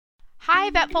Hi,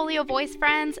 Vetfolio Voice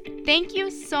friends. Thank you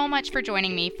so much for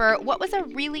joining me for what was a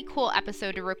really cool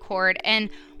episode to record and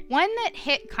one that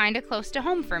hit kind of close to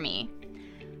home for me.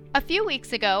 A few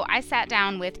weeks ago, I sat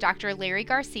down with Dr. Larry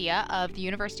Garcia of the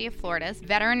University of Florida's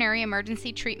Veterinary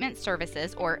Emergency Treatment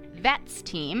Services, or VETS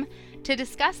team, to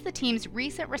discuss the team's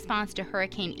recent response to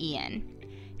Hurricane Ian.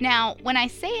 Now, when I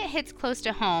say it hits close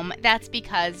to home, that's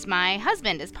because my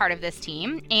husband is part of this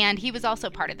team, and he was also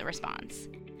part of the response.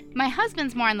 My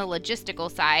husband's more on the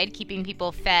logistical side, keeping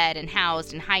people fed and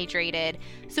housed and hydrated,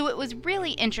 so it was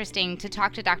really interesting to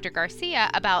talk to Dr.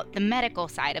 Garcia about the medical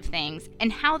side of things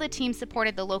and how the team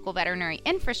supported the local veterinary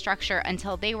infrastructure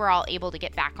until they were all able to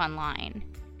get back online.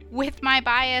 With my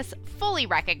bias fully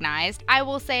recognized, I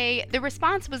will say the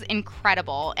response was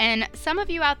incredible, and some of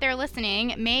you out there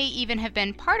listening may even have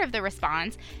been part of the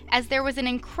response, as there was an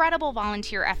incredible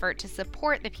volunteer effort to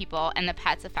support the people and the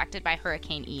pets affected by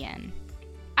Hurricane Ian.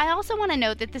 I also want to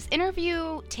note that this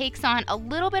interview takes on a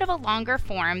little bit of a longer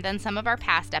form than some of our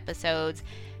past episodes.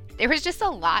 There was just a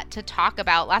lot to talk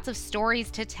about, lots of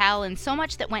stories to tell, and so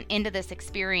much that went into this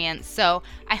experience, so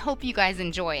I hope you guys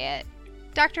enjoy it.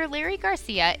 Dr. Larry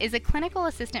Garcia is a clinical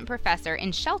assistant professor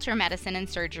in shelter medicine and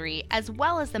surgery, as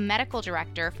well as the medical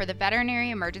director for the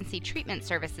Veterinary Emergency Treatment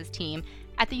Services team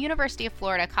at the University of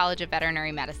Florida College of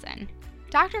Veterinary Medicine.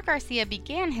 Dr. Garcia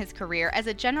began his career as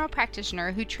a general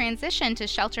practitioner who transitioned to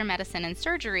shelter medicine and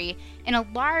surgery in a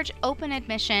large open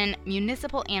admission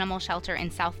municipal animal shelter in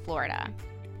South Florida.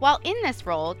 While in this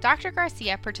role, Dr.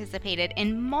 Garcia participated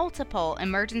in multiple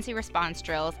emergency response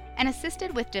drills and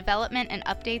assisted with development and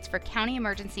updates for county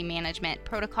emergency management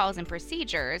protocols and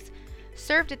procedures,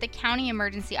 served at the County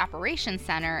Emergency Operations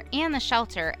Center and the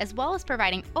shelter, as well as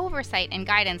providing oversight and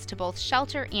guidance to both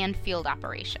shelter and field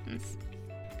operations.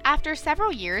 After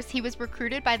several years, he was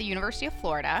recruited by the University of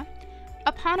Florida.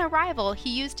 Upon arrival,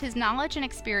 he used his knowledge and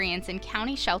experience in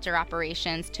county shelter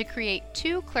operations to create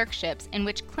 2 clerkships in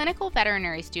which clinical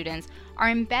veterinary students are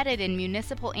embedded in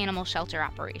municipal animal shelter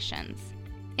operations.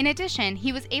 In addition,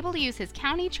 he was able to use his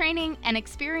county training and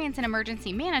experience in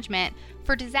emergency management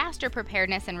for disaster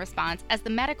preparedness and response as the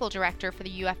medical director for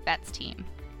the UF Vets team.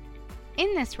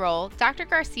 In this role, Dr.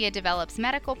 Garcia develops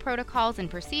medical protocols and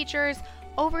procedures,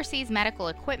 oversees medical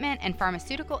equipment and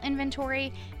pharmaceutical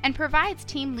inventory, and provides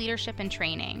team leadership and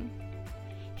training.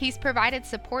 He's provided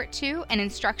support to and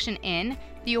instruction in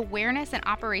the awareness and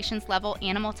operations level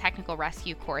animal technical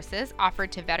rescue courses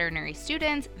offered to veterinary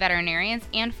students, veterinarians,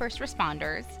 and first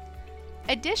responders.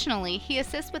 Additionally, he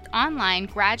assists with online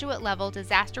graduate level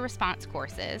disaster response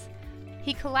courses.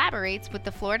 He collaborates with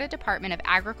the Florida Department of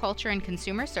Agriculture and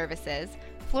Consumer Services,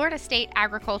 Florida State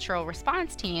Agricultural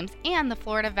Response Teams, and the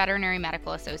Florida Veterinary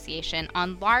Medical Association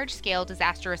on large-scale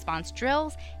disaster response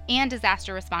drills and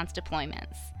disaster response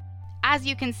deployments. As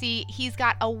you can see, he's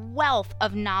got a wealth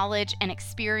of knowledge and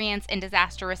experience in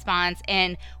disaster response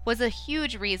and was a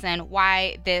huge reason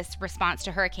why this response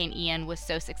to Hurricane Ian was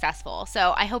so successful.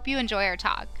 So I hope you enjoy our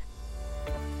talk.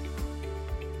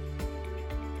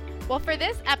 Well, for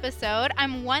this episode,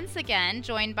 I'm once again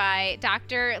joined by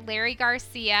Dr. Larry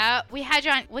Garcia. We had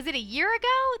you on, was it a year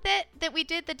ago that we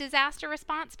did the disaster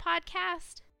response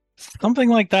podcast? Something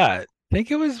like that. I think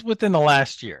it was within the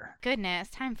last year. Goodness,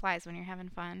 time flies when you're having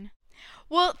fun.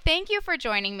 Well, thank you for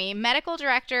joining me, medical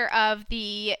director of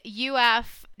the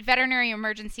UF Veterinary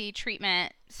Emergency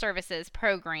Treatment Services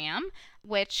program,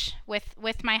 which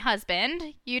with my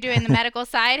husband, you doing the medical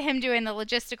side, him doing the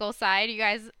logistical side, you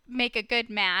guys make a good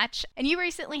match. And you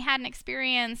recently had an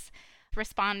experience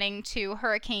responding to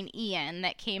Hurricane Ian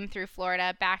that came through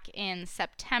Florida back in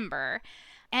September.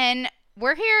 And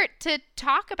we're here to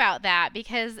talk about that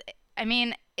because, I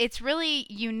mean, it's really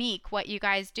unique what you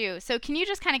guys do. So can you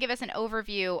just kind of give us an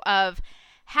overview of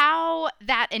how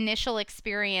that initial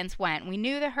experience went? We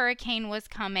knew the hurricane was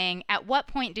coming. At what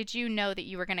point did you know that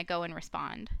you were going to go and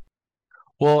respond?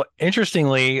 Well,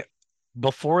 interestingly,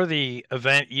 before the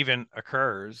event even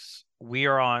occurs, we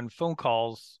are on phone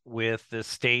calls with the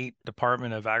State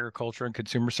Department of Agriculture and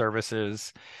Consumer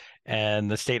Services and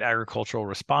the State Agricultural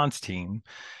Response Team.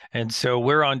 And so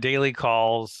we're on daily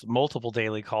calls, multiple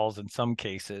daily calls in some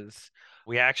cases.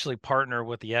 We actually partner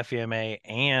with the FEMA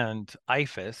and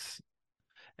IFAS.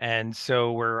 And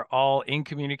so we're all in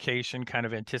communication, kind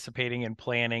of anticipating and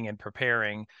planning and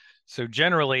preparing. So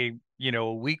generally,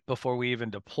 a week before we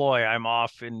even deploy, I'm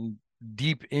off in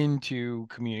deep into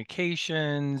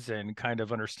communications and kind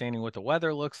of understanding what the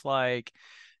weather looks like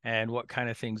and what kind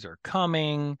of things are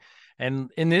coming.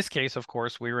 And in this case, of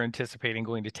course, we were anticipating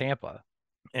going to Tampa.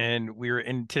 And we were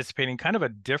anticipating kind of a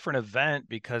different event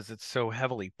because it's so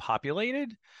heavily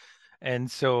populated.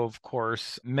 And so, of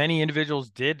course, many individuals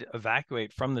did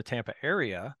evacuate from the Tampa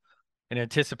area in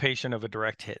anticipation of a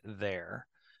direct hit there.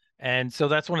 And so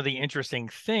that's one of the interesting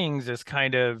things is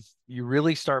kind of you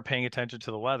really start paying attention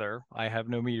to the weather. I have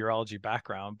no meteorology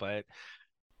background, but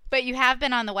But you have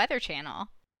been on the Weather Channel.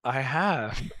 I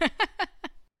have.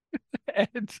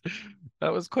 And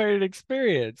that was quite an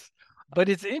experience. But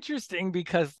it's interesting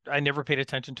because I never paid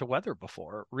attention to weather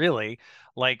before, really.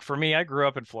 Like for me, I grew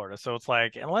up in Florida. So it's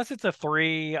like, unless it's a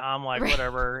 3, I'm like, Right.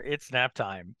 whatever, it's nap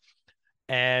time.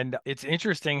 And it's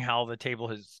interesting how the table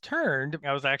has turned.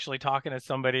 I was actually talking to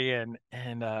somebody and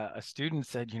a student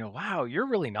said, wow, you're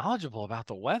really knowledgeable about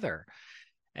the weather.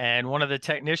 And one of the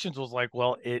technicians was like,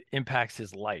 well, it impacts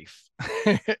his life.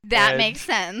 That and makes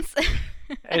sense.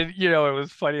 and it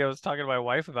was funny. I was talking to my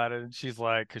wife about it, and she's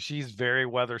like, because she's very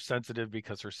weather sensitive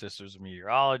because her sister's a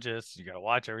meteorologist. You got to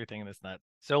watch everything and this and that.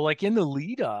 So, like in the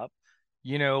lead up,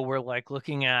 we're like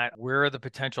looking at where are the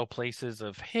potential places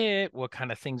of hit, what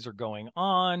kind of things are going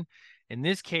on. In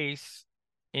this case,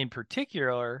 in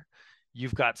particular,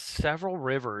 you've got several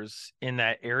rivers in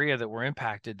that area that were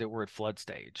impacted that were at flood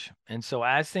stage. And so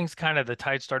as things kind of the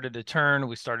tide started to turn,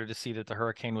 we started to see that the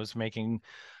hurricane was making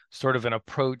sort of an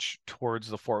approach towards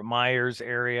the Fort Myers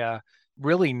area,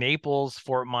 really Naples,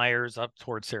 Fort Myers, up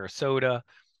towards Sarasota.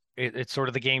 It's sort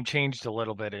of the game changed a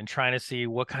little bit in trying to see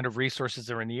what kind of resources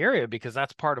are in the area because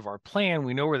that's part of our plan.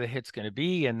 We know where the hit's going to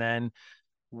be, and then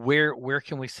where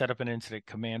can we set up an incident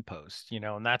command post?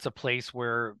 And that's a place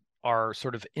where our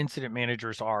sort of incident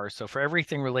managers are. So for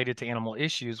everything related to animal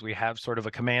issues, we have sort of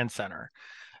a command center.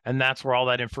 And that's where all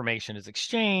that information is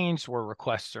exchanged, where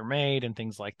requests are made and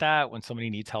things like that when somebody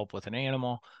needs help with an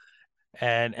animal.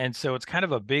 And so it's kind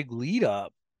of a big lead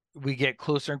up. We get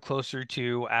closer and closer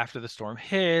to after the storm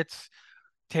hits.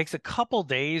 Takes a couple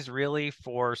days really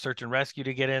for search and rescue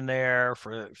to get in there,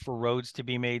 for roads to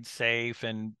be made safe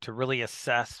and to really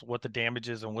assess what the damage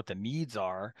is and what the needs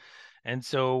are. And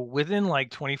so within like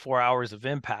 24 hours of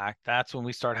impact, that's when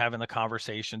we start having the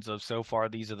conversations of so far,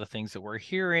 these are the things that we're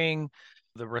hearing.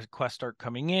 The requests start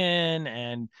coming in,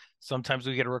 and sometimes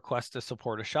we get a request to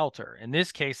support a shelter. In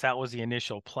this case, that was the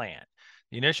initial plan.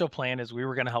 The initial plan is we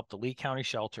were going to help the Lee County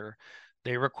shelter.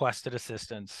 They requested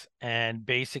assistance, and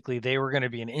basically they were going to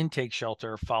be an intake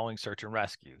shelter following search and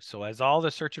rescue. So as all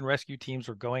the search and rescue teams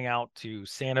were going out to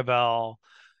Sanibel,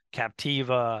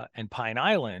 Captiva, and Pine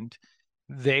Island,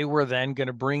 they were then going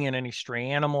to bring in any stray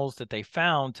animals that they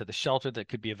found to the shelter that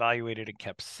could be evaluated and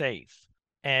kept safe.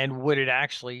 And what had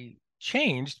actually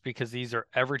changed, because these are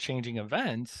ever-changing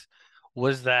events,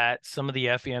 was that some of the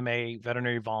FEMA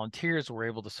veterinary volunteers were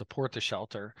able to support the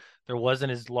shelter. There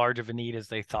wasn't as large of a need as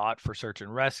they thought for search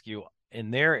and rescue in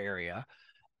their area.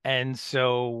 And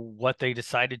so what they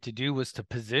decided to do was to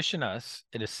position us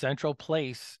in a central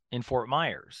place in Fort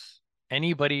Myers.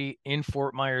 Anybody in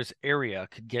Fort Myers area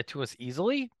could get to us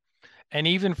easily, and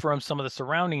even from some of the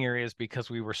surrounding areas because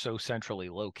we were so centrally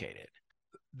located.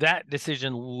 That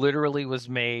decision literally was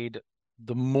made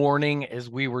the morning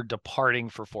as we were departing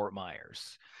for Fort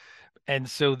Myers. And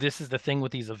so this is the thing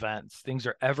with these events. Things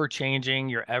are ever changing,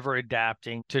 you're ever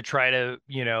adapting to try to,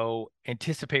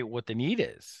 anticipate what the need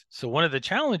is. So one of the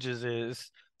challenges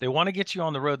is they want to get you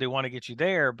on the road, they want to get you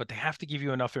there, but they have to give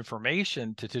you enough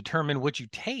information to determine what you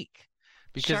take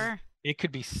because Sure. it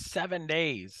could be 7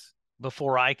 days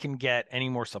before I can get any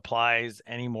more supplies,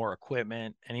 any more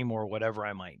equipment, any more whatever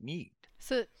I might need.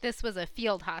 So this was a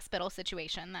field hospital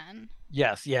situation then.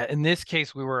 Yes, yeah. In this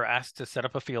case, we were asked to set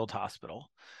up a field hospital.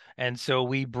 And so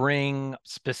we bring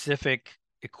specific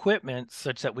equipment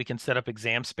such that we can set up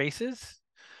exam spaces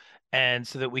and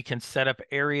so that we can set up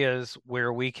areas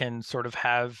where we can sort of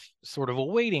have sort of a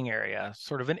waiting area,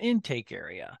 sort of an intake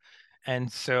area.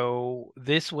 And so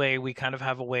this way we kind of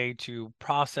have a way to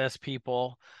process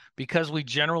people because we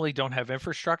generally don't have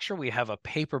infrastructure. We have a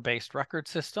paper-based record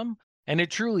system. And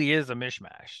it truly is a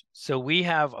mishmash. So we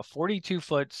have a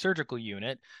 42-foot surgical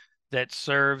unit that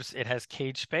serves, it has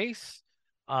cage space,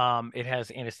 it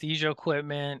has anesthesia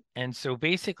equipment. And so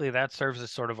basically that serves as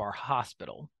sort of our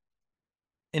hospital.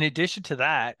 In addition to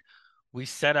that, we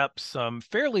set up some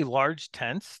fairly large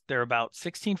tents. They're about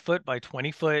 16 foot by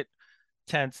 20 foot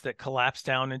tents that collapse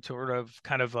down into sort of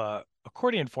kind of a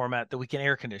accordion format that we can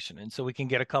air condition. And so we can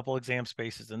get a couple exam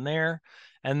spaces in there.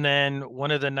 And then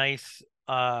one of the nice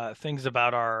things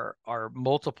about our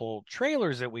multiple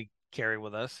trailers that we carry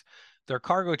with us, they're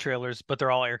cargo trailers, but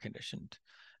they're all air conditioned.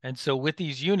 And so with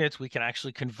these units, we can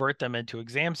actually convert them into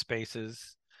exam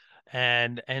spaces.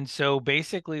 And so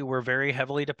basically we're very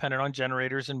heavily dependent on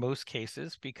generators in most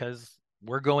cases because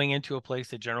we're going into a place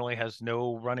that generally has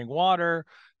no running water,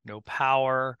 no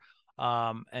power.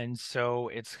 And so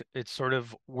it's sort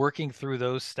of working through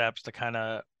those steps to kind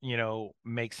of,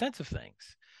 make sense of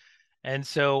things. And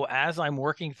so as I'm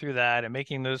working through that and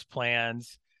making those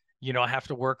plans, I have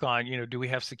to work on, do we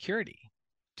have security?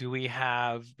 Do we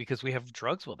have, because we have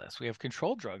drugs with us, we have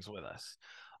controlled drugs with us.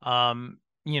 And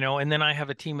then I have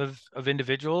a team of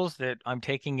individuals that I'm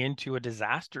taking into a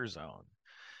disaster zone.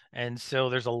 And so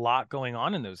there's a lot going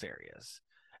on in those areas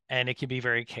and it can be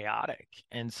very chaotic.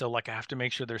 And so like I have to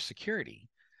make sure there's security.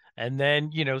 And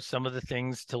then, some of the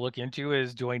things to look into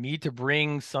is, do I need to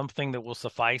bring something that will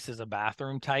suffice as a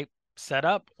bathroom type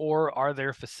setup, or are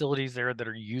there facilities there that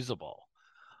are usable?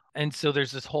 And so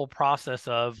there's this whole process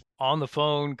of on the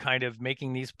phone kind of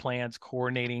making these plans,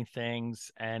 coordinating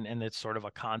things, and it's sort of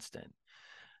a constant.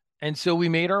 And so we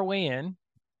made our way in,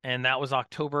 and that was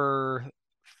October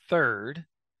 3rd,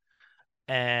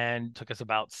 and took us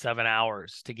about 7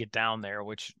 hours to get down there,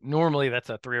 which normally that's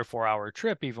a 3 or 4 hour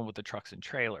trip, even with the trucks and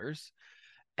trailers.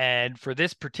 And for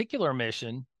this particular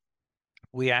mission,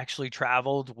 we actually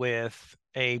traveled with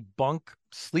a bunk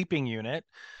sleeping unit.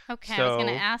 Okay, I was going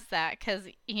to So, ask that because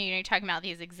you're talking about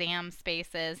these exam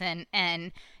spaces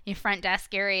and your front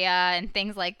desk area and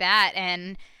things like that.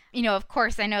 And of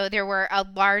course, I know there were a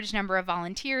large number of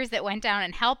volunteers that went down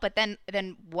and helped. But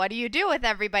then what do you do with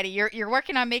everybody? You're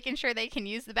working on making sure they can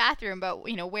use the bathroom, but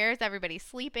where is everybody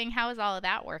sleeping? How is all of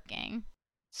that working?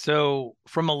 so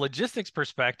from a logistics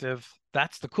perspective,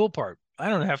 that's the cool part. I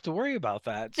don't have to worry about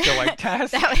that. So I that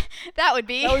task that would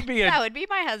be that would be a that would be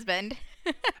my husband.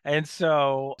 and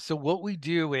so what we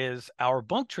do is our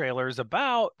bunk trailer is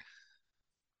about,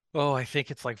 oh, I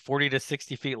think it's like 40 to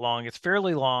 60 feet long. It's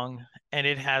fairly long and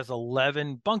it has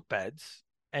 11 bunk beds.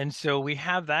 And so we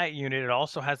have that unit. It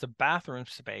also has a bathroom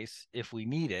space if we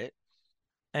need it.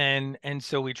 And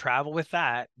so we travel with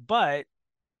that. But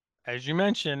as you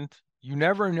mentioned, you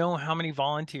never know how many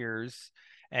volunteers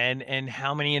and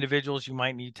how many individuals you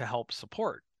might need to help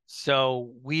support.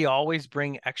 So we always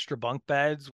bring extra bunk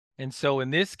beds. And so in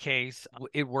this case,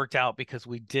 it worked out because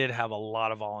we did have a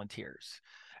lot of volunteers.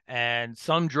 And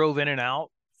some drove in and out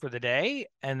for the day,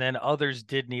 and then others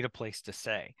did need a place to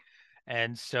stay.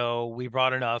 And so we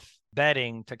brought enough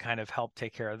bedding to kind of help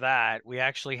take care of that. We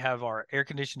actually have our air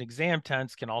conditioned exam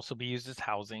tents can also be used as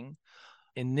housing.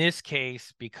 In this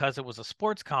case, because it was a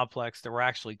sports complex, there were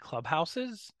actually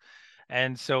clubhouses.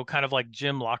 And so kind of like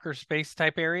gym locker space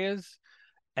type areas.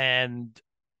 And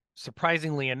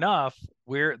surprisingly enough,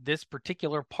 where this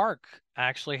particular park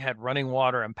actually had running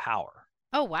water and power.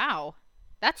 Oh wow,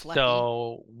 that's lucky.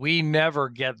 So we never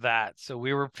get that. So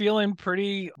we were feeling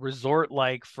pretty resort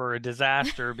like for a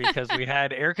disaster because we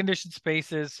had air conditioned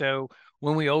spaces. So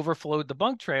when we overflowed the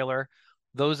bunk trailer,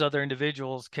 those other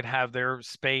individuals could have their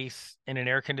space in an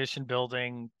air conditioned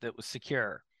building that was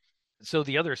secure. So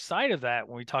the other side of that,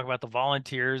 when we talk about the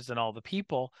volunteers and all the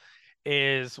people,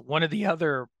 is one of the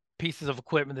other pieces of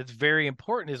equipment that's very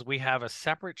important is we have a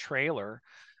separate trailer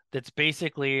that's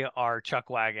basically our chuck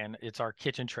wagon. It's our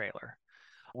kitchen trailer.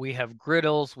 We have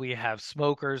griddles, we have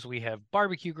smokers, we have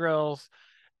barbecue grills,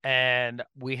 and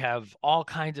we have all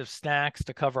kinds of snacks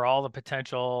to cover all the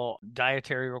potential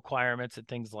dietary requirements and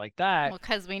things like that. Well,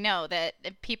 because we know that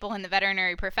people in the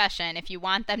veterinary profession, if you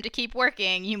want them to keep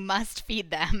working, you must feed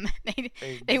them.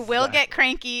 They will get Exactly.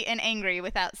 cranky and angry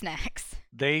without snacks.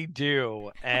 They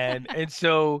do. And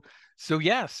so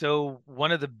yeah, so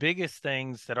one of the biggest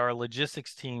things that our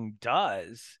logistics team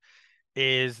does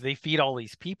is they feed all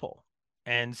these people.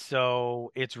 And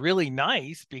so it's really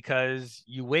nice because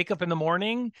you wake up in the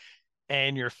morning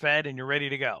and you're fed and you're ready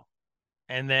to go.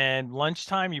 And then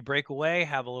lunchtime, you break away,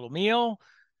 have a little meal,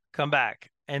 come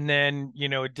back. And then,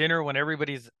 at dinner, when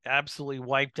everybody's absolutely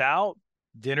wiped out,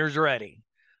 dinner's ready.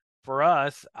 For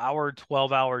us, our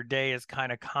 12-hour day is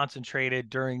kind of concentrated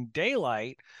during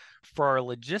daylight. For our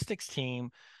logistics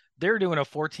team, they're doing a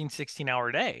 14,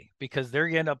 16-hour day because they're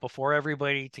getting up before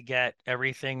everybody to get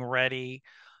everything ready.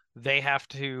 They have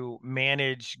to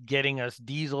manage getting us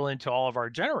diesel into all of our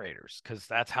generators because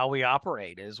that's how we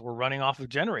operate is we're running off of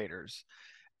generators.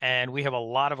 And we have a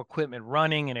lot of equipment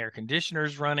running and air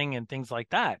conditioners running and things like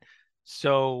that.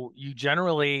 So you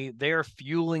generally, they're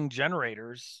fueling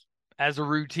generators as a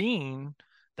routine.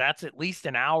 That's at least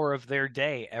an hour of their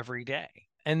day every day.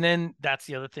 And then that's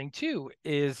the other thing too,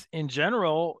 is in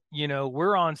general,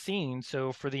 we're on scene.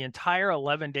 So for the entire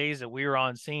 11 days that we were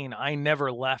on scene, I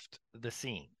never left the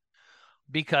scene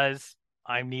because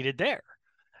I'm needed there.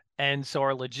 And so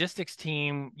our logistics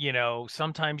team,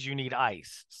 sometimes you need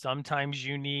ice, sometimes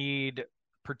you need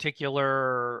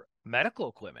particular medical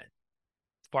equipment,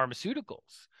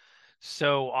 pharmaceuticals.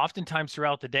 So oftentimes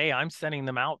throughout the day, I'm sending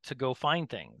them out to go find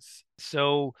things.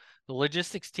 So the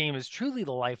logistics team is truly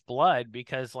the lifeblood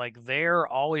because like they're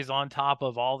always on top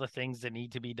of all the things that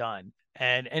need to be done.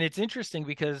 And it's interesting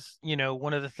because,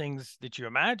 one of the things that you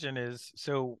imagine is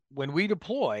so when we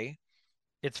deploy,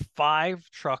 it's 5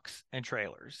 trucks and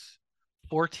trailers,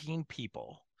 14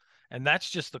 people. And that's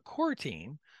just the core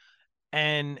team.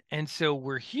 And so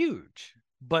we're huge.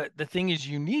 But the thing is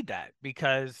you need that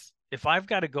because if I've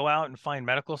got to go out and find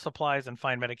medical supplies and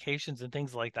find medications and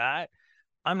things like that,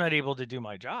 I'm not able to do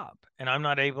my job and I'm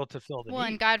not able to fill the Well,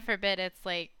 and need. God forbid it's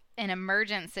like an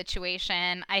emergent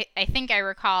situation. I think I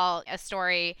recall a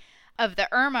story of the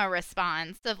Irma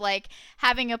response of like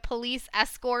having a police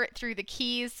escort through the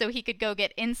Keys so he could go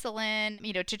get insulin,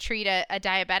 to treat a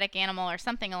diabetic animal or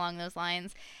something along those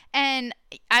lines. And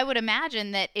I would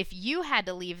imagine that if you had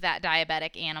to leave that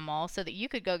diabetic animal so that you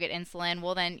could go get insulin,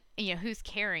 well then, who's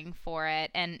caring for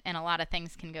it? And a lot of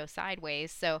things can go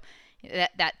sideways. So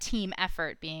that team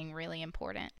effort being really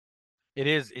important. It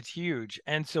is, it's huge.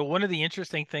 And so one of the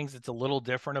interesting things that's a little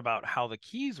different about how the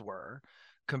Keys were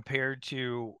compared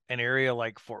to an area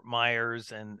like Fort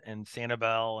Myers and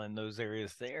Sanibel and those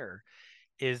areas there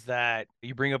is that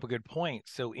you bring up a good point.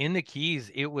 So in the Keys,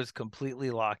 it was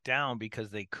completely locked down because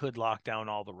they could lock down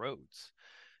all the roads.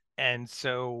 And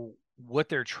so what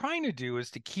they're trying to do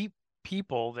is to keep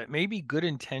people that may be good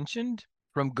intentioned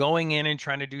from going in and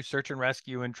trying to do search and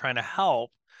rescue and trying to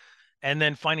help and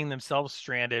then finding themselves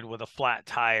stranded with a flat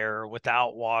tire,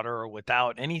 without water, or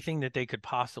without anything that they could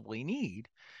possibly need.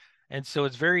 And so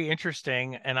it's very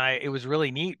interesting. And it was really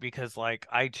neat because like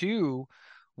I too,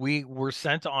 we were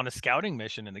sent on a scouting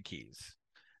mission in the Keys.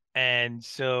 And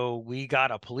so we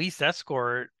got a police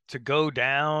escort to go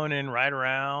down and ride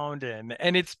around and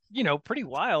it's, pretty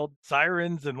wild.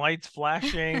 Sirens and lights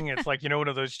flashing. It's like, one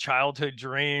of those childhood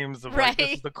dreams of like this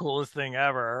is Right. the coolest thing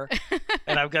ever.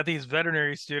 And I've got these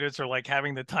veterinary students are like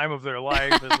having the time of their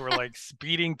life as we're like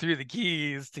speeding through the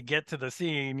Keys to get to the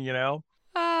scene.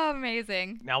 Oh,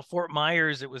 amazing. Now, Fort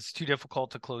Myers, it was too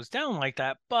difficult to close down like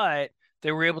that, but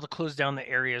they were able to close down the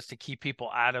areas to keep people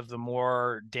out of the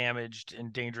more damaged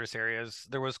and dangerous areas.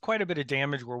 There was quite a bit of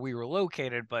damage where we were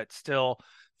located, but still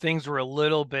things were a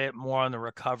little bit more on the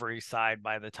recovery side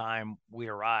by the time we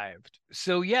arrived.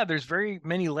 So yeah, there's very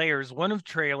many layers. One of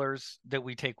trailers that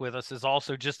we take with us is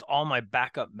also just all my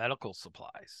backup medical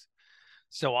supplies.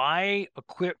 So I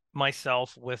equip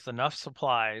myself with enough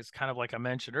supplies, kind of like I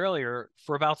mentioned earlier,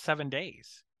 for about 7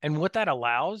 days. And what that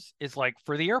allows is like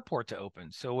for the airport to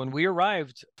open. So when we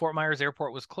arrived, Fort Myers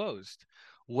Airport was closed.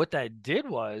 What that did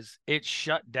was it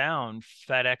shut down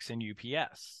FedEx and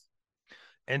UPS.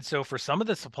 And so for some of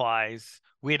the supplies,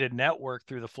 we had a network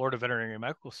through the Florida Veterinary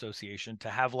Medical Association to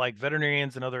have like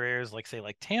veterinarians in other areas, like say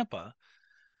like Tampa,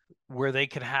 where they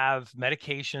could have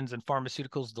medications and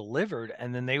pharmaceuticals delivered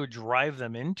and then they would drive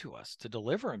them into us to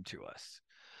deliver them to us.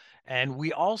 And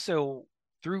we also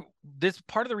through this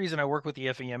part of the reason I work with the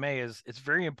FEMA is it's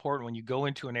very important when you go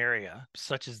into an area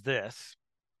such as this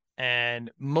and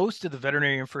most of the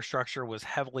veterinary infrastructure was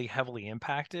heavily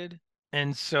impacted.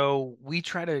 And so we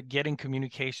try to get in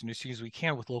communication as soon as we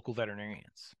can with local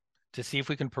veterinarians to see if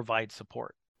we can provide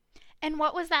support. And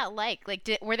what was that like?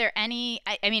 Like, were there any?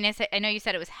 I mean, I know you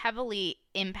said it was heavily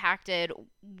impacted.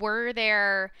 Was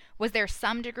there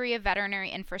some degree of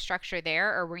veterinary infrastructure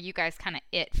there, or were you guys kind of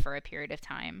it for a period of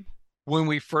time? When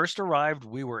we first arrived,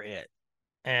 we were it.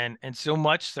 And so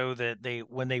much so that they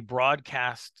when they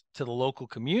broadcast to the local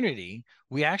community,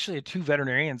 we actually had 2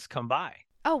 veterinarians come by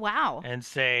Oh, wow. and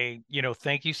say,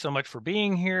 thank you so much for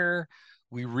being here.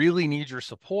 We really need your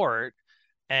support.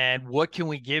 And what can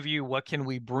we give you? What can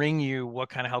we bring you? What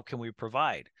kind of help can we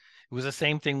provide? It was the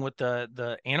same thing with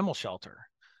the animal shelter.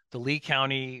 The Lee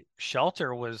County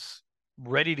shelter was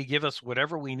ready to give us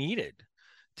whatever we needed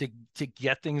to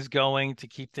get things going, to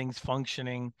keep things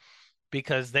functioning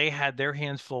because they had their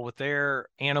hands full with their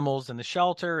animals in the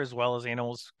shelter as well as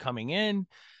animals coming in.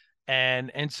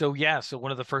 And so yeah, so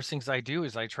one of the first things I do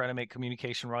is I try to make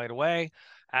communication right away.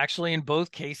 Actually, in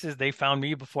both cases, they found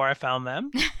me before I found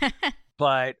them.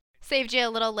 But Saved you a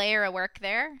little layer of work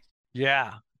there.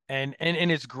 yeah. And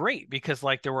it's great because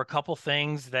like there were a couple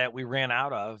things that we ran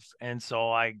out of. And so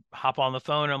I hop on the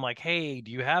phone and I'm like, hey, do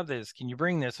you have this? Can you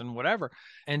bring this and whatever?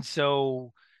 And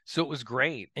so it was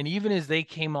great. And even as they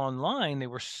came online, they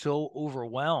were so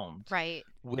overwhelmed Right.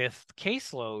 with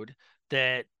caseload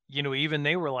that, even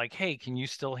they were like, hey, can you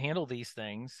still handle these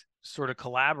things? Sort of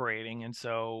collaborating. And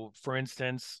so, for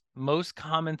instance, most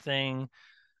common thing,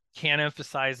 can't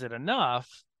emphasize it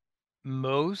enough,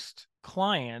 most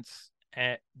clients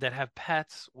that have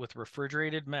pets with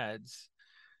refrigerated meds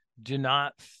do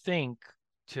not think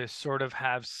to sort of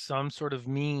have some sort of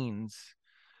means,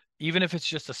 even if it's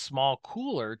just a small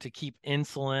cooler, to keep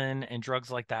insulin and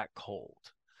drugs like that cold.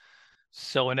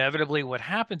 So inevitably what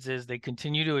happens is they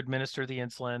continue to administer the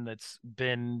insulin that's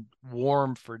been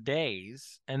warm for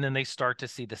days, and then they start to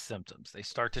see the symptoms. They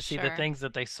start to see the Sure. things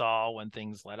that they saw when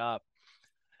things let up.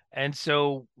 And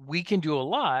so we can do a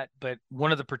lot, but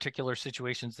one of the particular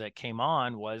situations that came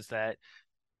on was that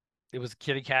it was a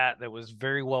kitty cat that was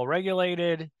very well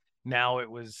regulated. Now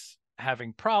it was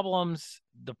having problems.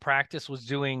 The practice was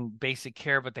doing basic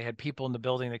care, but they had people in the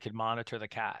building that could monitor the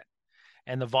cat.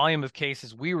 And the volume of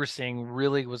cases we were seeing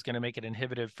really was going to make it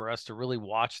inhibitive for us to really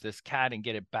watch this cat and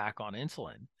get it back on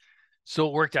insulin. So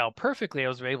it worked out perfectly. I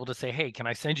was able to say, hey, can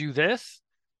I send you this?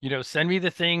 Send me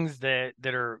the things that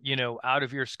are, out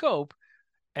of your scope,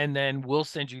 and then we'll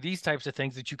send you these types of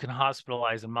things that you can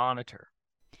hospitalize and monitor.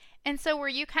 And so were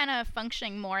you kind of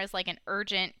functioning more as like an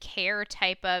urgent care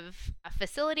type of a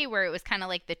facility where it was kind of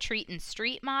like the treat and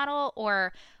street model,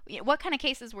 or what kind of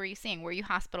cases were you seeing? Were you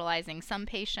hospitalizing some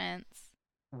patients?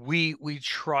 We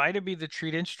try to be the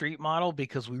treat and street model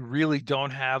because we really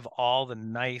don't have all the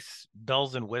nice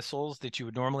bells and whistles that you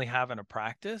would normally have in a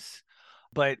practice.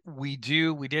 But we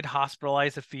did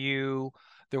hospitalize a few.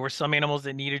 There were some animals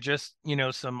that needed just,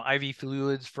 some IV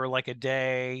fluids for like a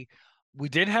day. We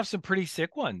did have some pretty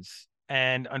sick ones.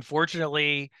 And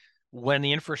unfortunately, when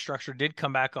the infrastructure did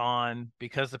come back on,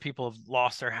 because the people have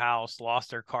lost their house,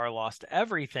 lost their car, lost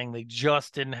everything, they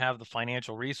just didn't have the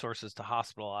financial resources to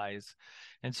hospitalize.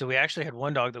 And so we actually had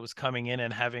one dog that was coming in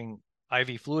and having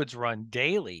IV fluids run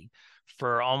daily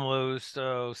for almost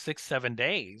 6, 7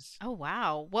 days. Oh,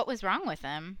 wow. What was wrong with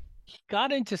him? He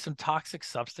got into some toxic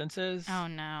substances, Oh,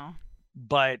 no.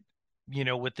 but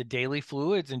with the daily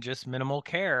fluids and just minimal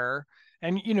care,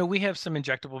 and we have some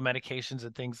injectable medications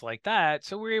and things like that,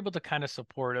 so we are able to kind of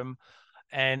support him,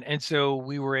 and so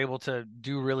we were able to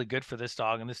do really good for this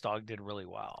dog, and this dog did really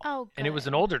well. Oh, And it was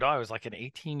an good. older dog. It was like an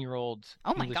 18-year-old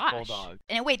Oh my English gosh. bulldog.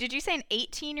 And wait, did you say an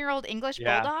 18-year-old English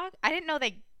Yeah. bulldog? I didn't know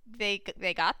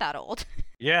they got that old.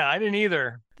 Yeah, I didn't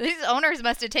either. These owners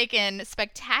must have taken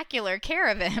spectacular care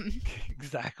of him.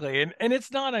 Exactly. And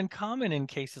it's not uncommon in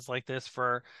cases like this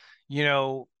for, you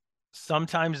know,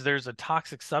 sometimes there's a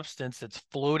toxic substance that's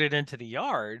floated into the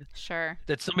yard Sure.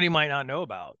 that somebody might not know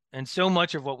about. And so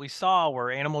much of what we saw were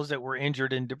animals that were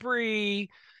injured in debris,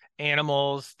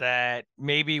 animals that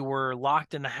maybe were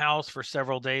locked in the house for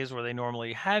several days where they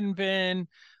normally hadn't been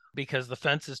because the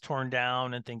fence is torn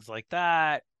down and things like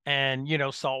that. And,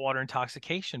 saltwater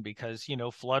intoxication because,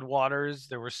 floodwaters,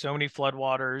 there were so many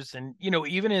floodwaters. And,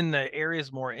 even in the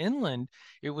areas more inland,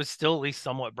 it was still at least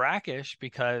somewhat brackish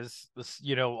because,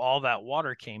 all that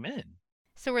water came in.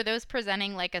 So were those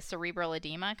presenting like a cerebral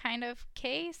edema kind of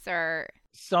case or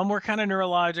Some were kind of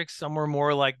neurologic, some were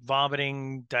more like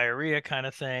vomiting, diarrhea kind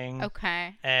of thing.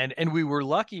 okay. And we were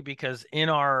lucky because in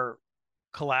our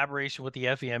collaboration with the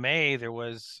FEMA, there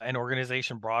was an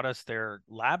organization brought us their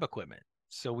lab equipment.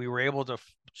 So we were able to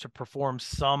perform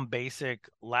some basic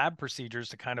lab procedures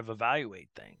to kind of evaluate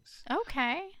things.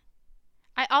 Okay.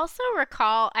 I also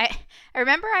recall I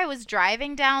remember I was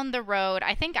driving down the road.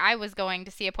 I think I was going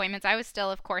to see appointments. I was still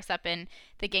of course up in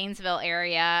the Gainesville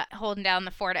area holding down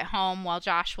the fort at home while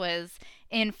Josh was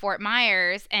in Fort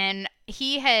Myers, and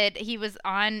he was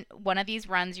on one of these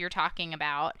runs you're talking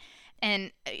about.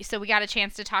 And so we got a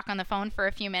chance to talk on the phone for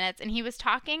a few minutes, and he was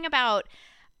talking about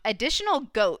additional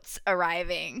goats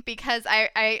arriving because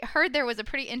I heard there was a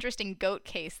pretty interesting goat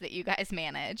case that you guys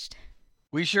managed.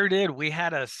 We sure did. We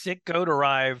had a sick goat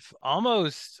arrive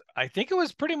almost, I think it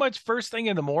was pretty much first thing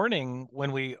in the morning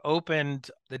when we opened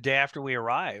the day after we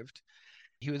arrived.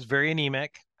 He was very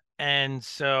anemic. And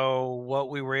so what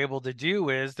we were able to do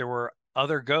is there were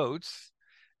other goats.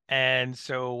 And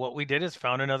so what we did is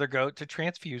found another goat to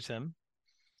transfuse him.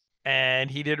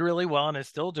 And he did really well and is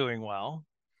still doing well.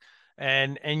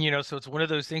 And so it's one of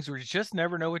those things where you just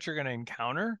never know what you're going to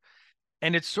encounter.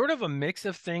 And it's sort of a mix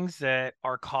of things that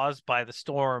are caused by the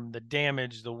storm, the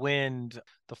damage, the wind,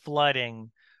 the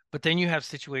flooding. But then you have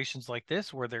situations like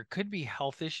this where there could be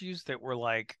health issues that were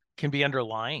like, can be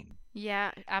underlying.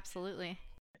 Yeah, absolutely.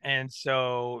 And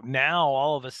so now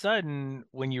all of a sudden,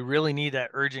 when you really need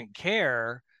that urgent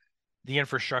care, the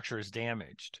infrastructure is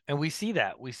damaged. And we see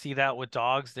that. We see that with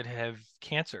dogs that have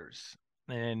cancers.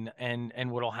 And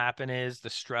what'll happen is the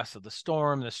stress of the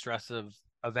storm, the stress of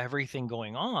everything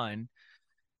going on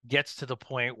gets to the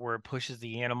point where it pushes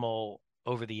the animal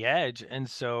over the edge. And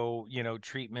so,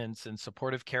 treatments and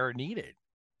supportive care are needed.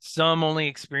 Some only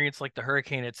experience like the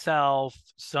hurricane itself.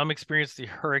 Some experience the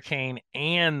hurricane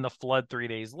and the flood 3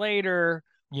 days later.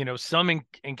 Some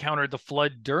encountered the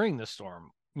flood during the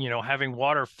storm, having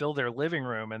water fill their living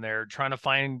room, and they're trying to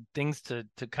find things to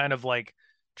kind of like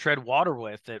tread water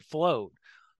with that float.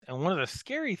 And one of the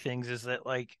scary things is that,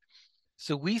 like,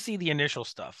 so we see the initial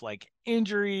stuff like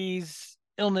injuries,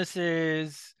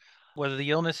 illnesses, whether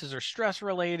the illnesses are stress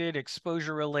related,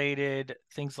 exposure related,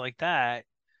 things like that.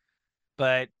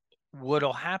 But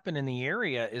what'll happen in the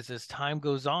area is, as time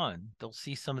goes on, they'll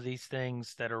see some of these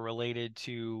things that are related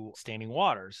to standing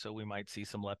water. So we might see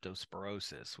some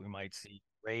leptospirosis, we might see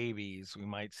rabies, we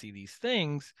might see these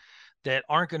things that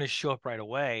aren't going to show up right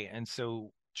away. And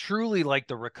so truly, like,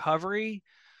 the recovery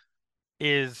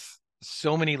is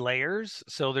so many layers.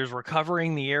 So there's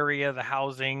recovering the area, the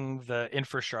housing, the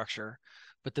infrastructure,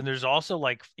 but then there's also,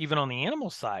 like, even on the animal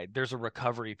side, there's a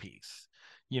recovery piece.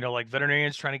 Like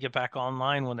veterinarians trying to get back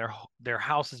online when their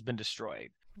house has been destroyed.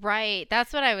 Right.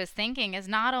 That's what I was thinking, is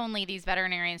not only these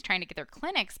veterinarians trying to get their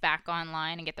clinics back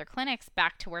online and get their clinics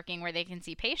back to working where they can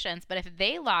see patients, but if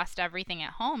they lost everything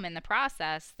at home in the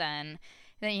process, then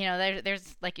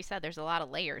there's like you said, there's a lot of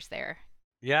layers there.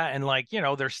 Yeah, and, like,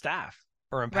 their staff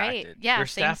are Right. impacted. Yeah, Their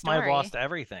same staff might have story. lost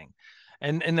everything.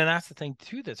 And then that's the thing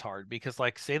too that's hard, because,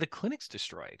 like, say the clinic's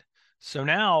destroyed. So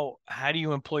now how do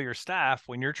you employ your staff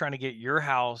when you're trying to get your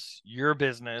house, your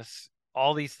business,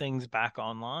 all these things back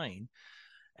online?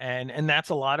 And that's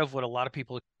a lot of what a lot of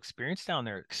people experience down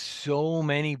there. So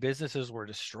many businesses were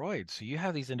destroyed. So you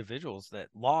have these individuals that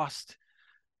lost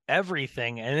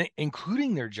everything, and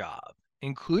including their job,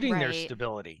 including their Right.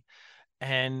 stability.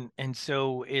 And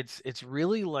so it's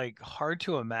really, like, hard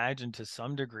to imagine to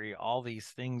some degree all these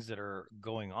things that are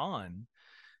going on,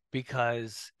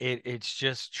 because it's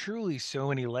just truly so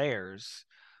many layers.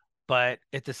 But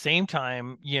at the same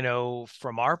time,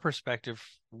 from our perspective,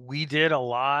 we did a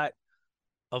lot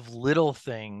of little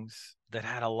things that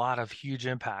had a lot of huge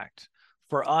impact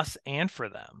for us and for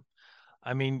them.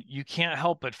 I mean, you can't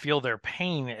help but feel their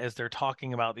pain as they're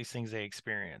talking about these things they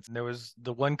experienced. And there was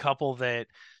the one couple that,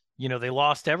 they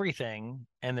lost everything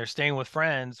and they're staying with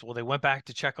friends. Well, they went back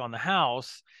to check on the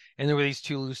house, and there were these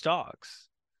two loose dogs.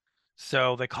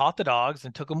 So they caught the dogs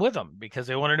and took them with them because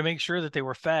they wanted to make sure that they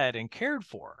were fed and cared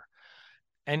for.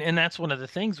 And that's one of the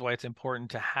things why it's important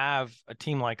to have a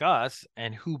team like us,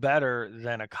 and who better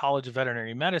than a college of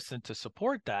veterinary medicine to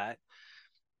support that,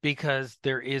 because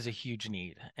there is a huge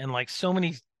need. And, like, so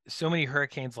many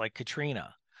hurricanes like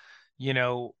Katrina, you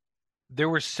know, there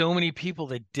were so many people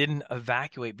that didn't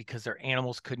evacuate because their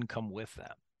animals couldn't come with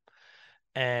them.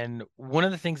 And one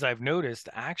of the things I've noticed,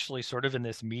 actually, sort of in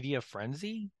this media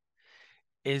frenzy,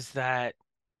 is that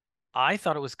I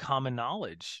thought it was common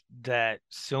knowledge that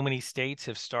so many states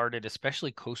have started,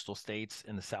 especially coastal states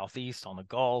in the Southeast, on the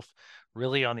Gulf,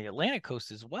 really on the Atlantic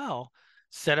coast as well,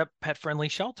 set up pet friendly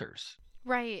shelters.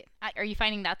 Right. Are you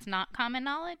finding that's not common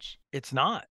knowledge? It's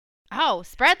not. Oh,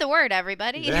 spread the word,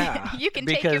 everybody. Yeah, You can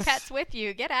take your pets because with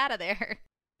you. Get out of there.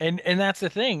 and that's the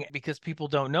thing, because people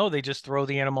don't know, they just throw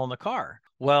the animal in the car.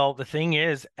 Well, the thing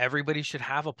is, everybody should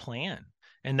have a plan.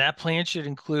 And that plan should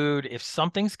include, if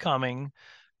something's coming,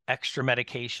 extra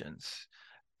medications,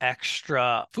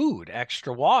 extra food,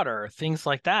 extra water, things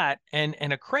like that, and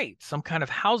a crate, some kind of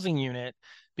housing unit,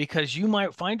 because you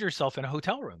might find yourself in a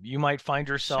hotel room. You might find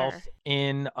yourself Sure.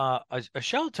 in a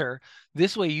shelter.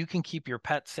 This way you can keep your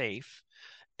pet safe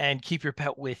and keep your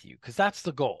pet with you, because that's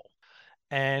the goal.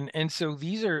 And so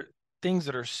these are things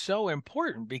that are so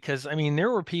important, because, I mean,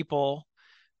 there were people,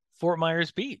 Fort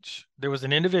Myers Beach, there was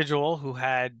an individual who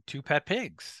had two pet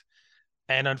pigs.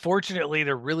 And unfortunately,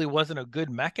 there really wasn't a good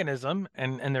mechanism,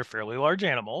 and they're fairly large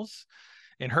animals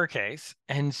in her case.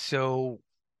 And so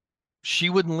she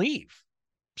wouldn't leave.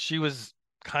 She was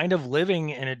kind of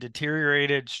living in a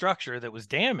deteriorated structure that was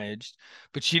damaged,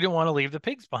 but she didn't want to leave the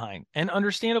pigs behind, and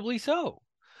understandably so.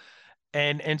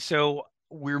 And so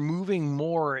we're moving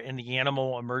more in the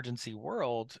animal emergency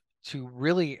world to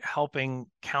really helping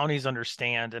counties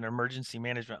understand, and emergency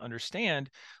management understand,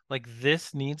 like,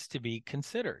 this needs to be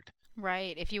considered.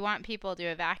 Right. If you want people to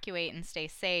evacuate and stay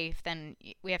safe, then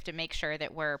we have to make sure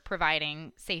that we're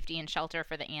providing safety and shelter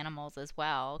for the animals as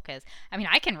well. Because, I mean,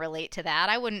 I can relate to that.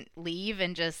 I wouldn't leave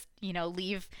and just,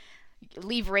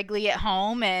 leave Wrigley at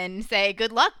home and say,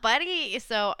 good luck, buddy.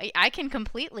 So I can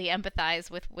completely empathize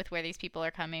with where these people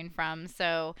are coming from.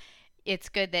 So it's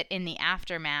good that in the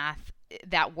aftermath,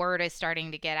 that word is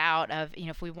starting to get out of,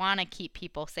 if we want to keep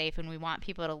people safe and we want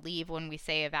people to leave when we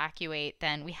say evacuate,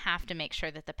 then we have to make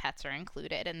sure that the pets are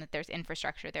included and that there's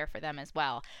infrastructure there for them as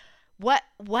well. What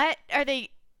are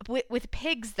they with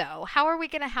pigs though? How are we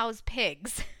going to house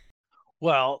pigs?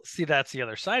 Well, see, that's the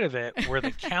other side of it, where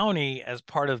the county, as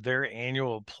part of their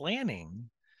annual planning,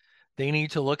 They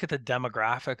need to look at the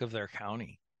demographic of their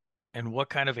county and what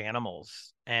kind of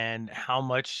animals and how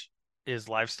much is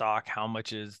livestock, how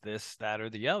much is this, that, or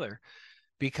the other,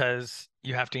 because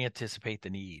you have to anticipate the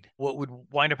need. What would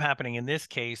wind up happening in this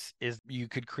case is you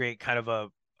could create kind of a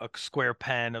square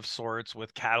pen of sorts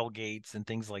with cattle gates and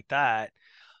things like that.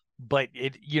 But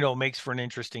it, makes for an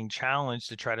interesting challenge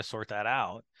to try to sort that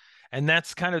out. And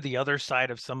that's kind of the other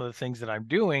side of some of the things that I'm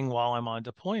doing while I'm on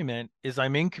deployment is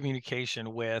I'm in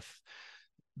communication with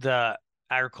the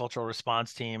agricultural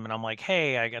response team, and I'm like,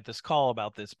 hey, I got this call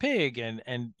about this pig,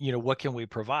 and what can we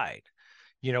provide?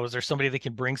 Is there somebody that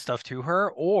can bring stuff to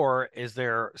her, or is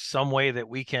there some way that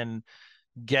we can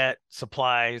get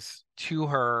supplies to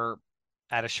her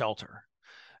at a shelter?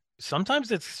 Sometimes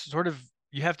it's sort of,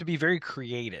 you have to be very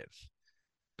creative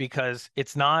because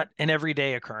it's not an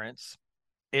everyday occurrence.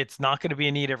 It's not going to be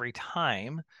a need every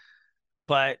time,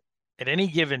 but at any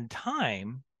given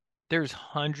time, there's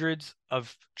hundreds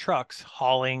of trucks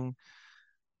hauling,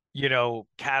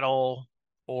 cattle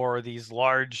or these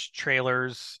large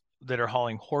trailers that are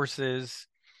hauling horses.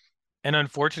 And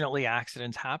unfortunately,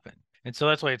 accidents happen. And so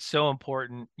that's why it's so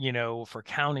important, for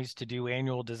counties to do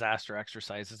annual disaster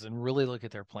exercises and really look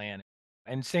at their plan.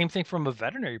 And same thing from a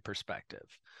veterinary perspective.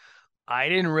 I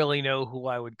didn't really know who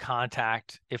I would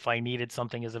contact if I needed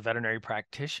something as a veterinary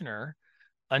practitioner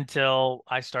until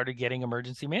I started getting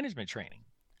emergency management training.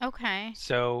 Okay.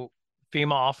 So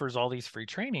FEMA offers all these free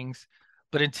trainings,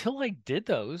 but until I did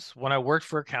those, when I worked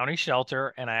for a county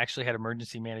shelter and I actually had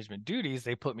emergency management duties,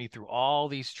 they put me through all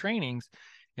these trainings.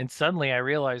 And suddenly I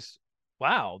realized,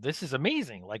 wow, this is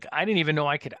amazing. Like, I didn't even know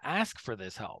I could ask for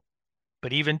this help.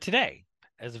 But even today,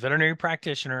 as a veterinary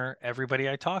practitioner, everybody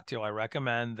I talk to, I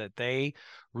recommend that they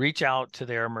reach out to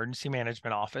their emergency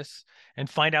management office and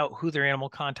find out who their animal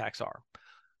contacts are.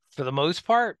 For the most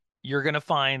part, you're going to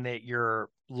find that your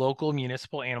local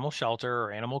municipal animal shelter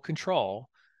or animal control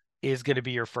is going to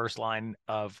be your first line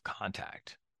of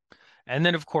contact. And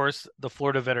then, of course, the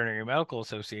Florida Veterinary Medical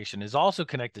Association is also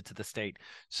connected to the state.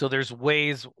 So there's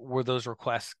ways where those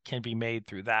requests can be made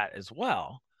through that as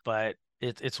well. But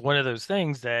it's one of those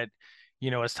things that,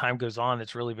 as time goes on,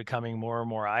 it's really becoming more and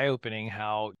more eye-opening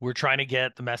how we're trying to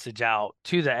get the message out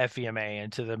to the FVMA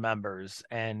and to the members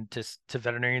and to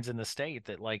veterinarians in the state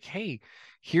that, like, hey,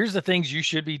 here's the things you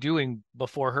should be doing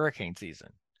before hurricane season.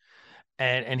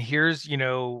 And here's, you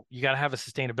got to have a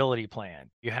sustainability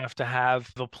plan. You have to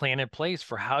have a plan in place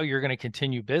for how you're going to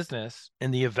continue business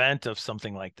in the event of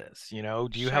something like this. Do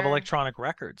you have Sure. electronic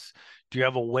records? Do you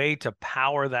have a way to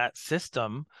power that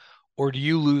system? Or do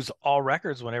you lose all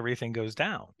records when everything goes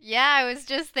down? Yeah, I was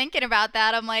just thinking about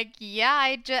that. I'm like,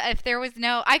 yeah, if there was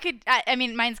no, I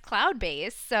mean, mine's cloud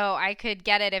based, so I could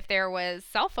get it if there was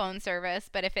cell phone service.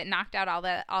 But if it knocked out all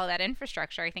that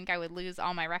infrastructure, I think I would lose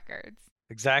all my records.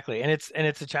 Exactly. And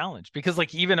it's a challenge because,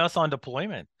 like, even us on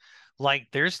deployment, like,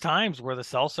 there's times where the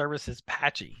cell service is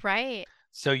patchy. Right.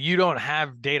 So you don't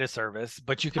have data service,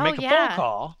 but you can Oh make a phone yeah.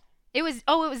 call. It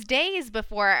was days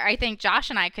before I think Josh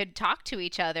and I could talk to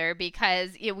each other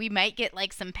because we might get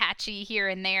like some patchy here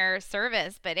and there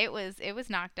service, but it was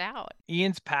knocked out.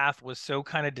 Ian's path was so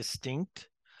kind of distinct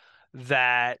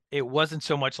that it wasn't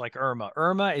so much like Irma.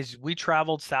 Irma is, we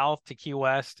traveled south to Key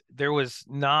West. There was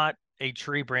not a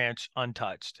tree branch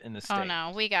untouched in the Oh state.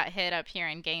 no, we got hit up here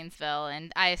in Gainesville,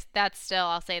 and that's still,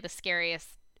 I'll say, the scariest,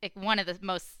 like, one of the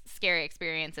most scary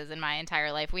experiences in my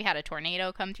entire life. We had a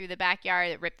tornado come through the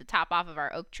backyard that ripped the top off of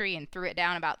our oak tree and threw it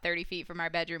down about 30 feet from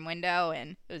our bedroom window,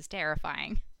 and it was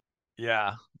terrifying.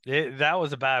 Yeah, that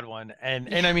was a bad one. And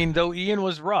I Yeah. mean, though Ian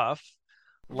was rough,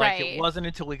 like, it Right. wasn't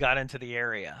until we got into the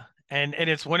area. And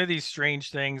it's one of these strange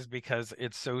things because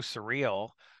it's so surreal.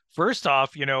 First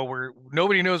off,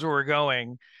 nobody knows where we're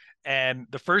going. And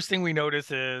the first thing we notice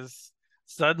is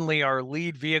suddenly our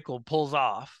lead vehicle pulls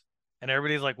off and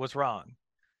everybody's like, what's wrong?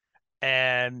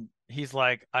 And he's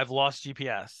like, I've lost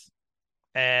GPS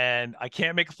and I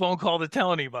can't make a phone call to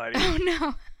tell anybody. Oh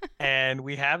no. And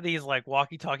we have these like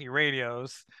walkie-talkie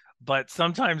radios, but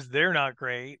sometimes they're not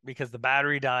great because the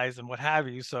battery dies and what have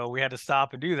you. So we had to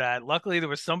stop and do that. Luckily, there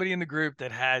was somebody in the group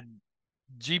that had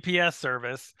GPS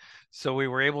service, so we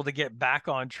were able to get back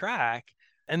on track.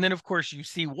 And then, of course, you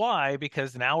see why,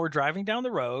 because now we're driving down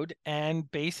the road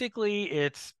and basically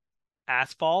it's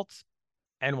asphalt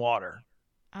and water.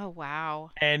 Oh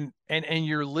wow. And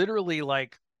you're literally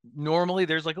like, normally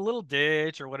there's like a little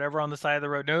ditch or whatever on the side of the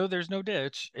road. No, there's no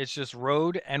ditch. It's just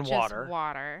road and Just water.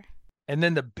 water. And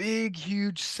then the big,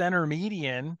 huge center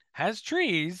median has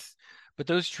trees, but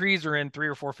those trees are in 3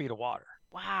 or 4 feet of water.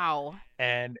 Wow.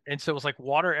 And so it was like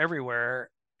water everywhere.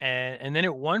 And then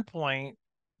at one point,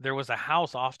 there was a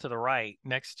house off to the right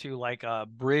next to like a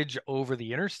bridge over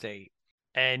the interstate.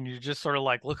 And you just sort of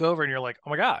like look over and you're like, oh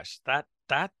my gosh,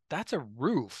 that's a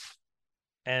roof.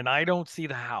 And I don't see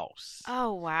the house.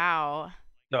 Oh, wow.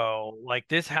 So like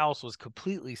this house was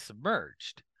completely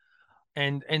submerged.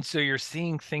 And so you're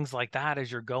seeing things like that as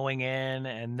you're going in,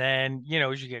 and then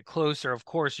as you get closer, of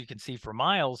course you can see for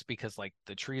miles because like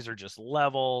the trees are just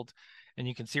leveled, and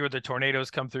you can see where the tornadoes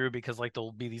come through because like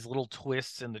there'll be these little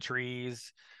twists in the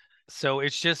trees. So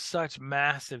it's just such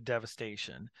massive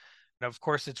devastation. And of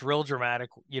course, it's real dramatic,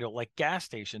 like gas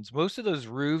stations. Most of those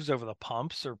roofs over the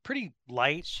pumps are pretty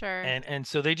light. Sure. And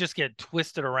so they just get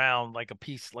twisted around like a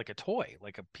piece, like a toy,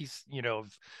 like a piece,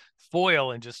 of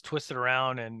foil, and just twisted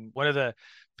around. And one of the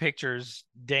pictures,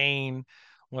 Dane,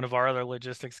 one of our other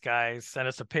logistics guys, sent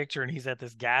us a picture, and he's at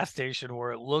this gas station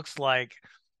where it looks like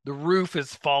the roof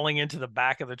is falling into the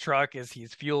back of the truck as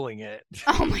he's fueling it.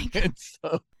 Oh my God. And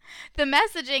so The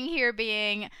messaging here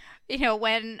being,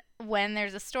 when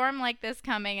there's a storm like this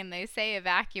coming and they say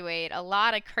evacuate, a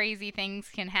lot of crazy things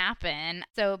can happen.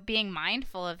 So being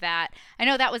mindful of that. I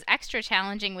know that was extra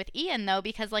challenging with Ian though,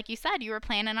 because like you said, you were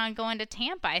planning on going to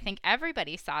Tampa. I think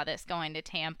everybody saw this going to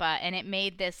Tampa, and it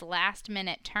made this last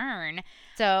minute turn.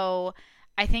 So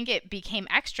I think it became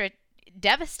extra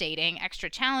devastating, extra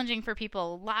challenging for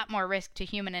people, a lot more risk to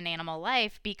human and animal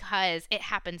life because it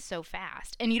happens so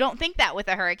fast. And you don't think that with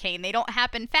a hurricane. They don't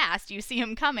happen fast. You see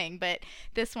them coming, but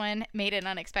this one made an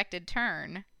unexpected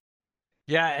turn.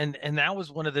 yeah, and that was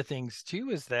one of the things too,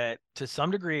 is that to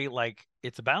some degree, like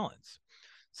it's a balance.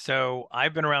 So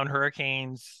I've been around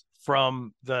hurricanes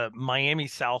from the Miami,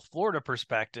 South Florida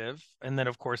perspective, and then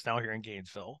of course now here in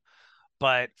Gainesville.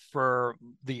 But for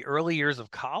the early years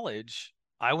of college,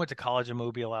 I went to college in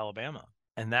Mobile, Alabama,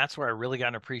 and that's where I really got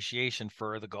an appreciation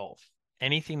for the Gulf.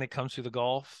 Anything that comes through the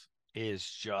Gulf is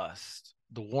just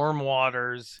the warm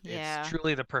waters. It's Yeah.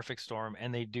 truly the perfect storm,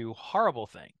 and they do horrible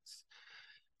things.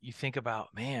 You think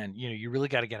about, man, you really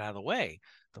got to get out of the way.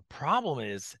 The problem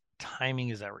is timing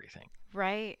is everything.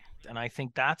 Right. And I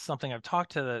think that's something I've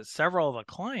talked to several of the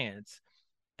clients,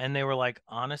 and they were like,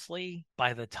 honestly,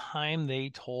 by the time they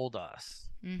told us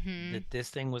Mm-hmm. that this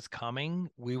thing was coming,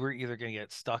 we were either going to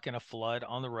get stuck in a flood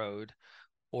on the road,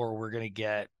 or we're going to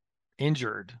get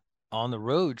injured on the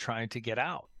road trying to get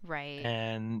out. Right.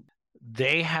 And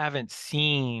they haven't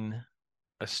seen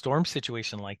a storm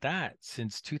situation like that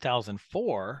since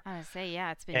 2004. I would say,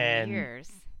 yeah, it's been And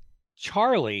years.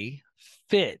 Charlie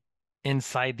fit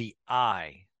inside the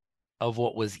eye of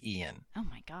what was Ian. Oh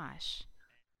my gosh.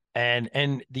 And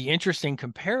the interesting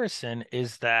comparison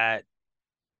is that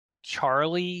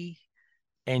Charlie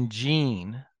and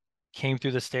Gene came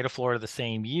through the state of Florida the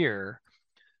same year,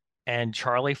 and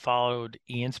Charlie followed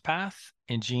Ian's path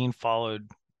and Gene followed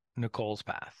Nicole's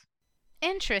path.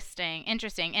 Interesting,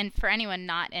 interesting. And for anyone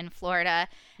not in Florida,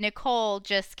 Nicole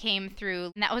just came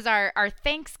through. And that was our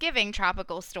Thanksgiving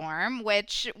tropical storm,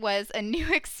 which was a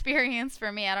new experience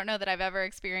for me. I don't know that I've ever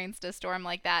experienced a storm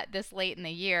like that this late in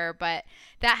the year, but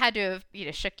that had to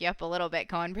have, shook you up a little bit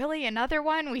going, really, another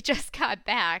one? We just got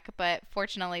back. But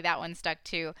fortunately, that one stuck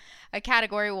to a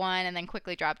category 1 and then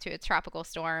quickly dropped to a tropical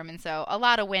storm. And so a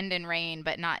lot of wind and rain,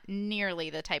 but not nearly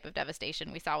the type of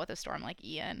devastation we saw with a storm like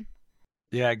Ian.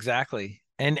 Yeah, exactly.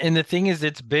 And the thing is,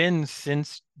 it's been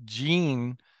since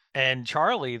Gene and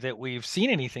Charlie that we've seen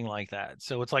anything like that.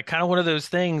 So it's like kind of one of those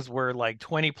things where like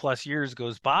 20 plus years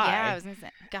goes Yeah, I by. was gonna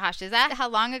say, gosh, is that how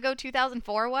long ago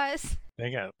 2004 was?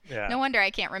 Yeah. No wonder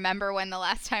I can't remember when the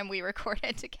last time we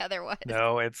recorded together was.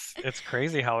 No, it's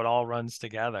crazy how it all runs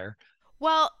together.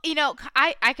 Well,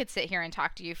 I could sit here and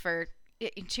talk to you for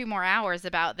 2 more hours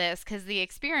about this because the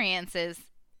experience is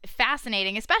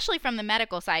fascinating, especially from the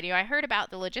medical side. I heard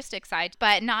about the logistics side,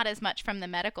 but not as much from the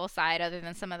medical side, other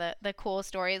than some of the cool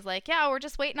stories like, yeah, we're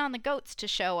just waiting on the goats to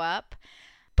show up.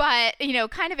 But,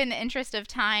 kind of in the interest of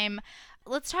time,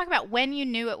 let's talk about when you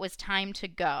knew it was time to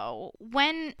go.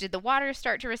 When did the water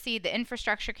start to recede? The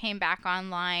infrastructure came back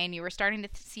online. You were starting to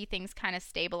see things kind of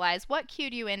stabilize. What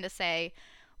cued you in to say,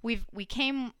 we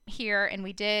came here and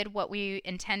we did what we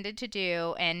intended to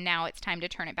do, and now it's time to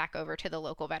turn it back over to the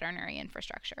local veterinary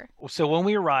infrastructure? So when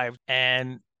we arrived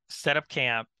and set up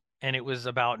camp, and it was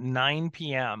about 9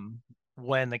 p.m.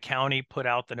 when the county put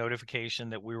out the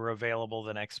notification that we were available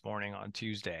the next morning on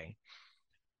Tuesday,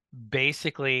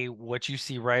 basically what you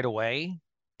see right away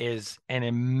is an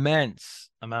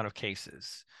immense amount of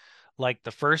cases. Like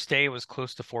the first day was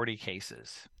close to 40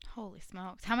 cases. Holy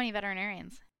smokes. How many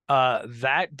veterinarians?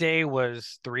 That day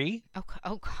was 3. Oh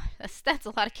God, that's a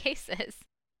lot of cases.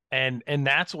 And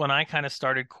that's when I kind of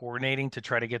started coordinating to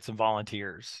try to get some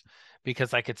volunteers,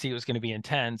 because I could see it was going to be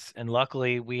intense. And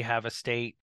luckily we have a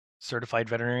state Certified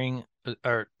Veterinary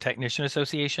or Technician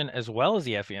Association, as well as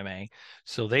the FEMA.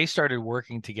 So they started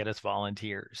working to get us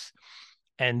volunteers.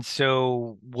 And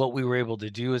so what we were able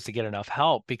to do is to get enough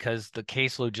help because the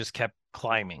caseload just kept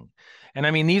climbing. And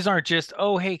I mean, these aren't just,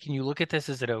 oh, hey, can you look at this?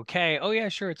 Is it okay? Oh, yeah,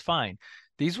 sure, it's fine.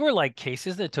 These were like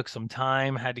cases that took some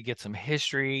time, had to get some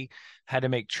history, had to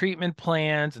make treatment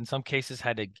plans, in some cases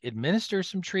had to administer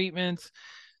some treatments.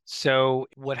 So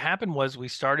what happened was we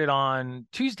started on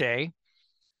Tuesday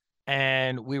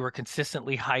and we were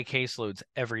consistently high caseloads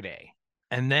every day.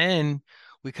 And then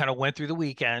we kind of went through the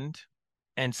weekend,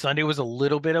 and Sunday was a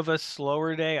little bit of a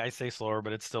slower day. I say slower,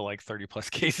 but it's still like 30 plus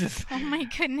cases. Oh my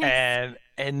goodness.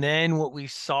 And then what we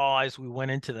saw as we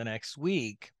went into the next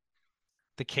week,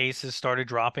 the cases started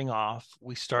dropping off.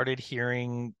 We started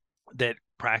hearing that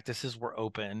practices were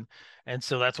open. And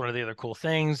so that's one of the other cool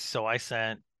things. So I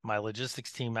sent my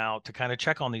logistics team out to kind of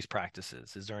check on these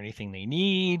practices. Is there anything they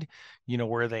need?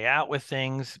 Where are they at with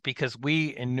things? Because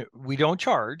we don't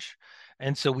charge.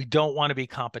 And so we don't want to be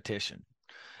competition.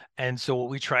 And so what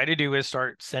we try to do is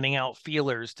start sending out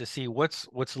feelers to see what's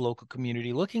the local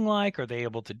community looking like. Are they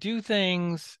able to do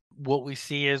things? What we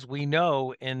see is we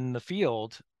know in the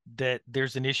field that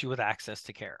there's an issue with access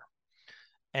to care.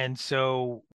 And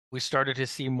so we started to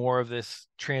see more of this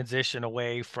transition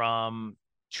away from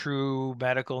true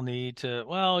medical need to,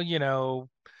 well,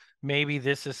 maybe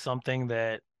this is something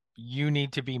that you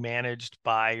need to be managed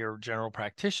by your general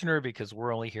practitioner because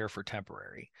we're only here for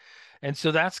temporary. And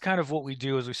so that's kind of what we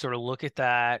do is we sort of look at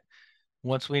that.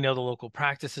 Once we know the local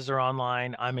practices are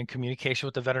online, I'm in communication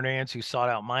with the veterinarians who sought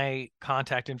out my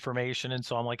contact information. And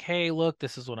so I'm like, hey, look,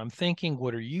 this is what I'm thinking.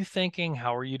 What are you thinking?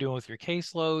 How are you doing with your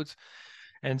caseloads?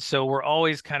 And so we're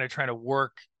always kind of trying to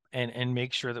work and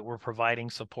make sure that we're providing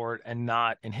support and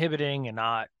not inhibiting and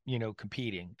not,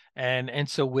 competing. And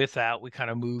so with that, we kind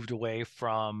of moved away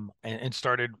from and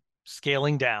started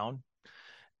scaling down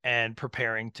and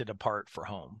preparing to depart for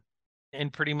home.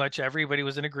 And pretty much everybody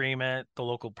was in agreement, the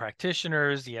local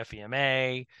practitioners, the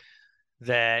FEMA,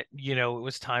 that, it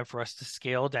was time for us to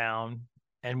scale down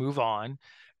and move on.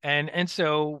 And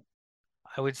so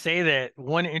I would say that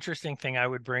one interesting thing I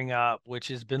would bring up, which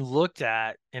has been looked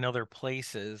at in other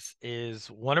places, is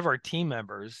one of our team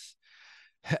members,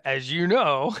 as you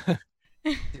know,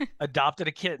 adopted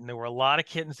a kitten. There were a lot of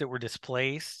kittens that were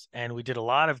displaced, and we did a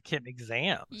lot of kitten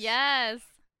exams. Yes.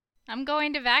 I'm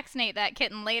going to vaccinate that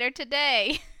kitten later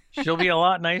today. She'll be a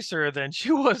lot nicer than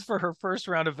she was for her first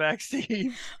round of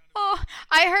vaccines. Oh,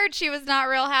 I heard she was not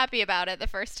real happy about it the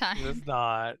first time. She was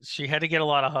not. She had to get a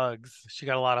lot of hugs. She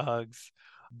got a lot of hugs.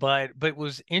 But what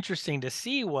was interesting to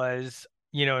see was,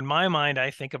 in my mind,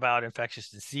 I think about infectious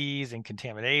disease and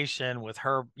contamination with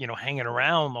her, hanging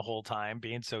around the whole time,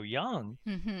 being so young.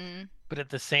 Mm-hmm. But at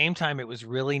the same time, it was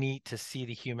really neat to see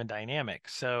the human dynamic.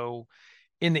 So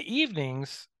in the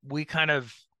evenings, we kind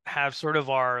of have sort of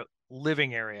our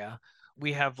living area.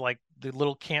 We have like the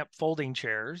little camp folding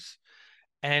chairs.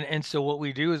 And so what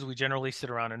we do is we generally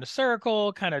sit around in a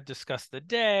circle, kind of discuss the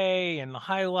day and the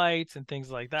highlights and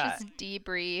things like that. Just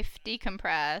debrief,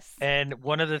 decompress. And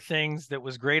one of the things that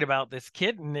was great about this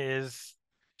kitten is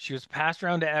she was passed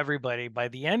around to everybody. By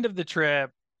the end of the trip,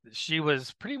 she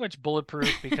was pretty much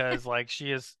bulletproof because like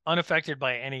she is unaffected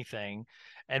by anything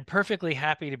and perfectly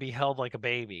happy to be held like a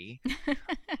baby.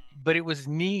 But it was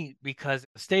neat because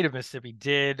the state of Mississippi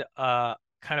did kind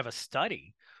of a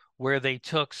study where they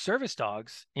took service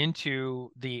dogs into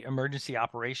the emergency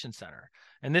operations center.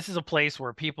 And this is a place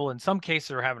where people in some cases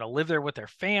are having to live there with their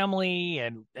family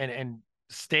and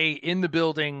stay in the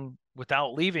building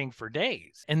without leaving for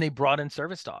days. And they brought in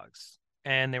service dogs.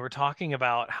 And they were talking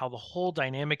about how the whole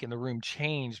dynamic in the room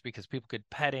changed because people could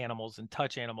pet animals and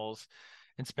touch animals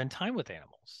and spend time with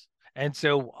animals. And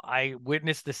so I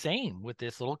witnessed the same with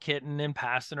this little kitten and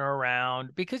passing her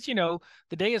around because,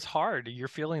 the day is hard. You're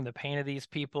feeling the pain of these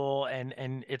people and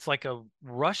it's like a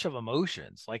rush of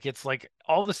emotions. Like it's like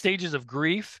all the stages of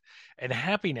grief and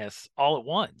happiness all at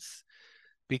once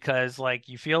because like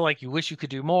you feel like you wish you could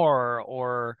do more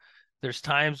or there's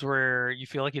times where you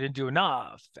feel like you didn't do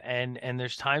enough and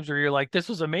there's times where you're like this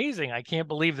was amazing. I can't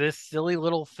believe this silly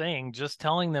little thing just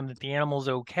telling them that the animal's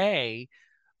okay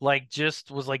like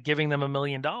just was like giving them $1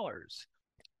 million.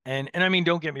 And I mean,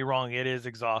 don't get me wrong, it is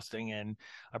exhausting. And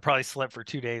I probably slept for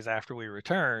 2 days after we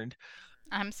returned.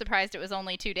 I'm surprised it was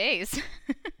only 2 days.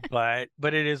 But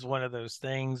it is one of those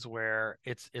things where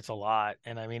it's a lot.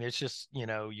 And I mean, it's just,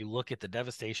 you look at the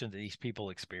devastation that these people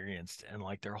experienced and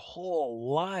like their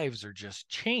whole lives are just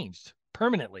changed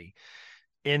permanently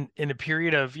in a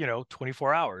period of,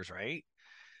 24 hours, right?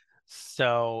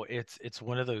 So it's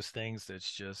one of those things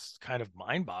that's just kind of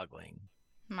mind-boggling.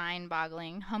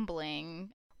 Mind-boggling, humbling.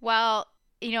 Well,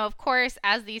 of course,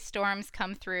 as these storms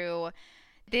come through,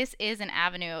 this is an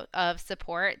avenue of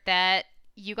support that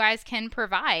you guys can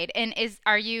provide. And is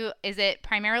it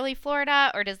primarily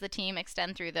Florida, or does the team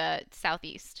extend through the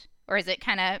Southeast? Or is it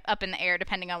kind of up in the air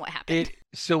depending on what happened?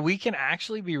 So we can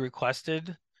actually be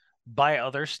requested by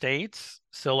other states.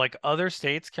 So like other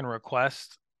states can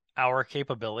request our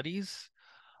capabilities.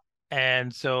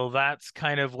 And so that's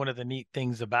kind of one of the neat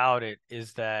things about it,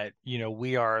 is that,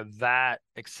 we are that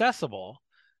accessible.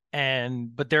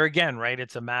 But there again, right,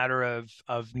 it's a matter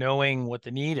of knowing what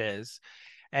the need is.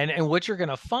 And what you're going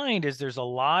to find is there's a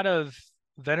lot of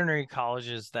veterinary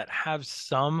colleges that have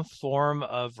some form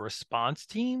of response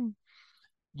team.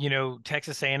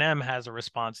 Texas A&M has a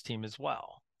response team as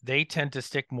well. They tend to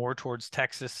stick more towards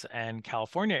Texas and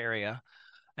California area.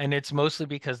 And it's mostly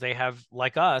because they have,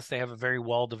 like us, they have a very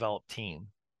well-developed team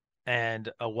and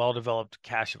a well-developed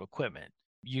cache of equipment.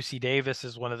 UC Davis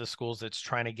is one of the schools that's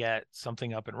trying to get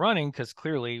something up and running, because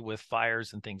clearly with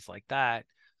fires and things like that.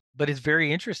 But it's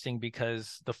very interesting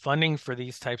because the funding for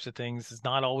these types of things is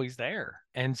not always there.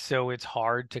 And so it's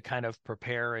hard to kind of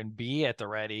prepare and be at the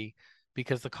ready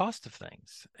because the cost of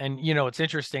things. And, it's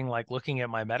interesting, like looking at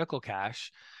my medical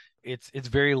cache, it's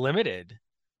very limited.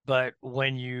 But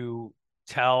when you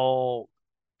tell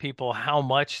people how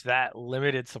much that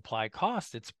limited supply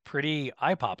costs, it's pretty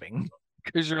eye-popping.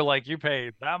 Because you're like, you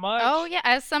paid that much? Oh, yeah.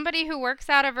 As somebody who works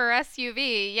out of her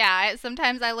SUV, yeah,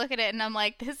 sometimes I look at it and I'm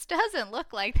like, this doesn't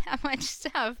look like that much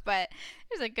stuff, but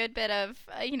there's a good bit of,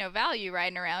 value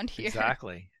riding around here.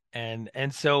 Exactly. And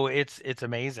so it's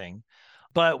amazing.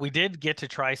 But we did get to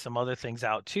try some other things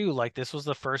out too. Like this was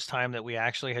the first time that we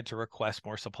actually had to request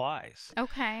more supplies.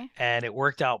 Okay. And it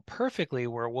worked out perfectly,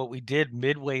 where what we did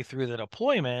midway through the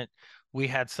deployment, we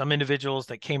had some individuals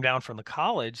that came down from the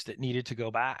college that needed to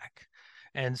go back.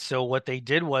 And so what they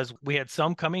did was we had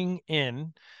some coming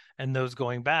in and those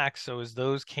going back. So as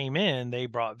those came in, they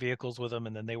brought vehicles with them,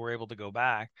 and then they were able to go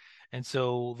back. And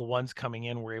so the ones coming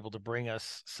in were able to bring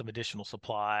us some additional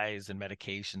supplies and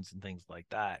medications and things like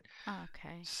that.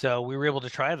 Okay. So we were able to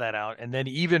try that out. And then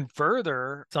even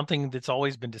further, something that's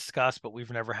always been discussed, but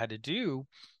we've never had to do,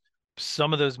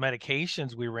 some of those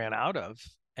medications we ran out of.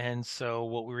 And so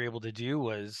what we were able to do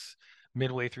was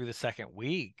midway through the second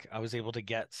week, I was able to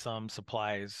get some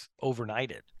supplies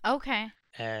overnighted. Okay.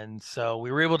 And so we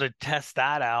were able to test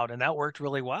that out, and that worked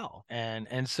really well.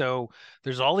 And so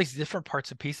there's all these different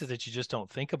parts and pieces that you just don't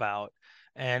think about.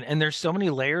 And there's so many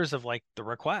layers of like the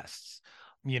requests.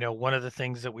 One of the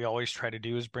things that we always try to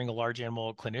do is bring a large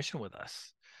animal clinician with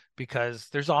us, because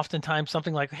there's oftentimes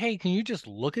something like, hey, can you just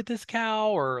look at this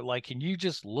cow? Or like, can you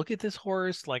just look at this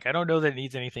horse? Like, I don't know that it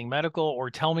needs anything medical, or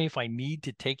tell me if I need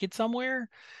to take it somewhere.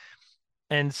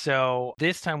 And so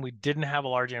this time we didn't have a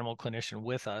large animal clinician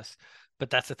with us. But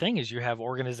that's the thing, is you have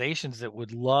organizations that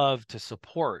would love to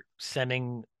support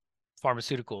sending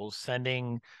pharmaceuticals,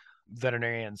 sending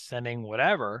veterinarians, sending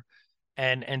whatever.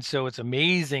 And so it's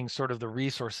amazing sort of the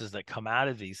resources that come out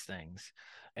of these things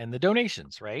and the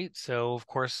donations, right? So of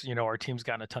course, our team's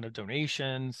gotten a ton of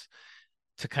donations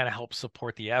to kind of help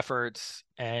support the efforts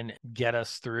and get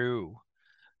us through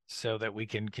so that we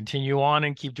can continue on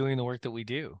and keep doing the work that we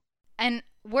do. And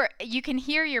you can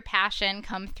hear your passion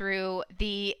come through,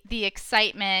 the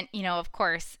excitement, of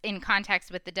course, in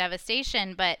context with the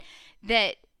devastation, but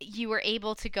that you were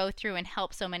able to go through and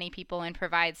help so many people and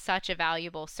provide such a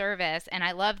valuable service. And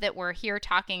I love that we're here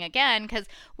talking again, because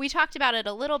we talked about it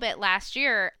a little bit last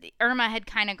year. Irma had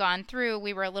kind of gone through,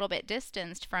 we were a little bit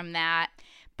distanced from that,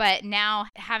 but now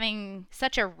having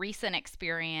such a recent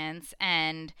experience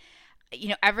and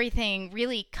everything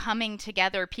really coming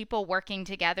together, people working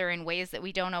together in ways that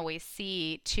we don't always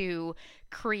see to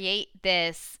create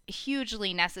this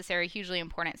hugely necessary, hugely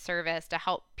important service to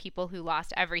help people who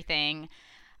lost everything.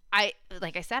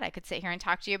 Like I said, I could sit here and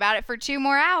talk to you about it for 2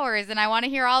 more hours, and I want to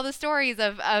hear all the stories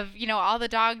of all the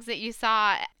dogs that you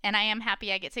saw. And I am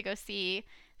happy I get to go see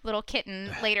little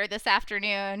kitten later this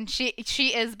afternoon. She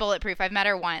is bulletproof. I've met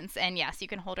her once, and yes, you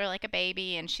can hold her like a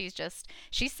baby, and she's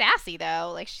sassy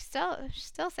though. Like she's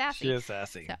still sassy. She is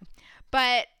sassy. So,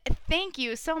 but thank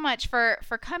you so much for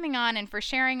coming on and for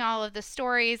sharing all of the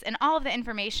stories and all of the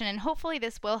information. And hopefully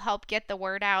this will help get the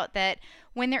word out that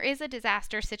when there is a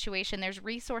disaster situation, there's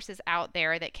resources out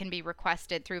there that can be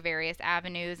requested through various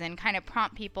avenues, and kind of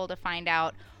prompt people to find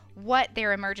out what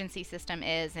their emergency system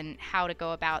is and how to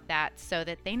go about that, so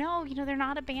that they know, they're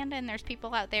not abandoned. There's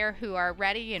people out there who are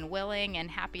ready and willing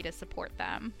and happy to support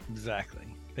them. Exactly.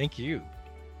 Thank you.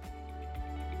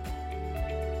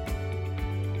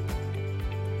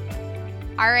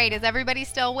 All right, is everybody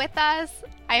still with us?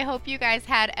 I hope you guys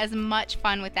had as much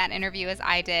fun with that interview as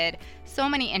I did. So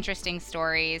many interesting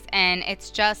stories, and it's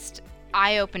just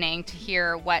eye-opening to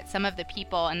hear what some of the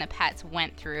people and the pets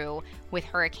went through with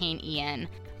Hurricane Ian.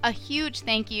 A huge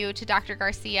thank you to Dr.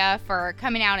 Garcia for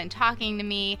coming out and talking to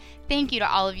me. Thank you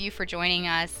to all of you for joining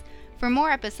us. For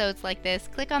more episodes like this,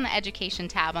 click on the Education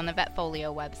tab on the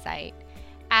Vetfolio website.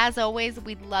 As always,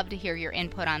 we'd love to hear your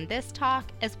input on this talk,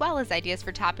 as well as ideas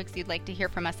for topics you'd like to hear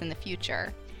from us in the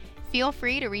future. Feel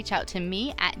free to reach out to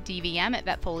me at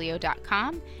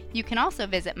dvm@vetfolio.com. You can also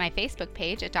visit my Facebook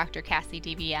page at Dr. Cassi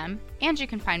DVM, and you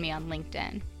can find me on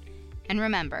LinkedIn. And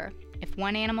remember, if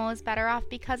one animal is better off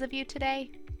because of you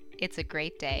today, it's a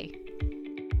great day.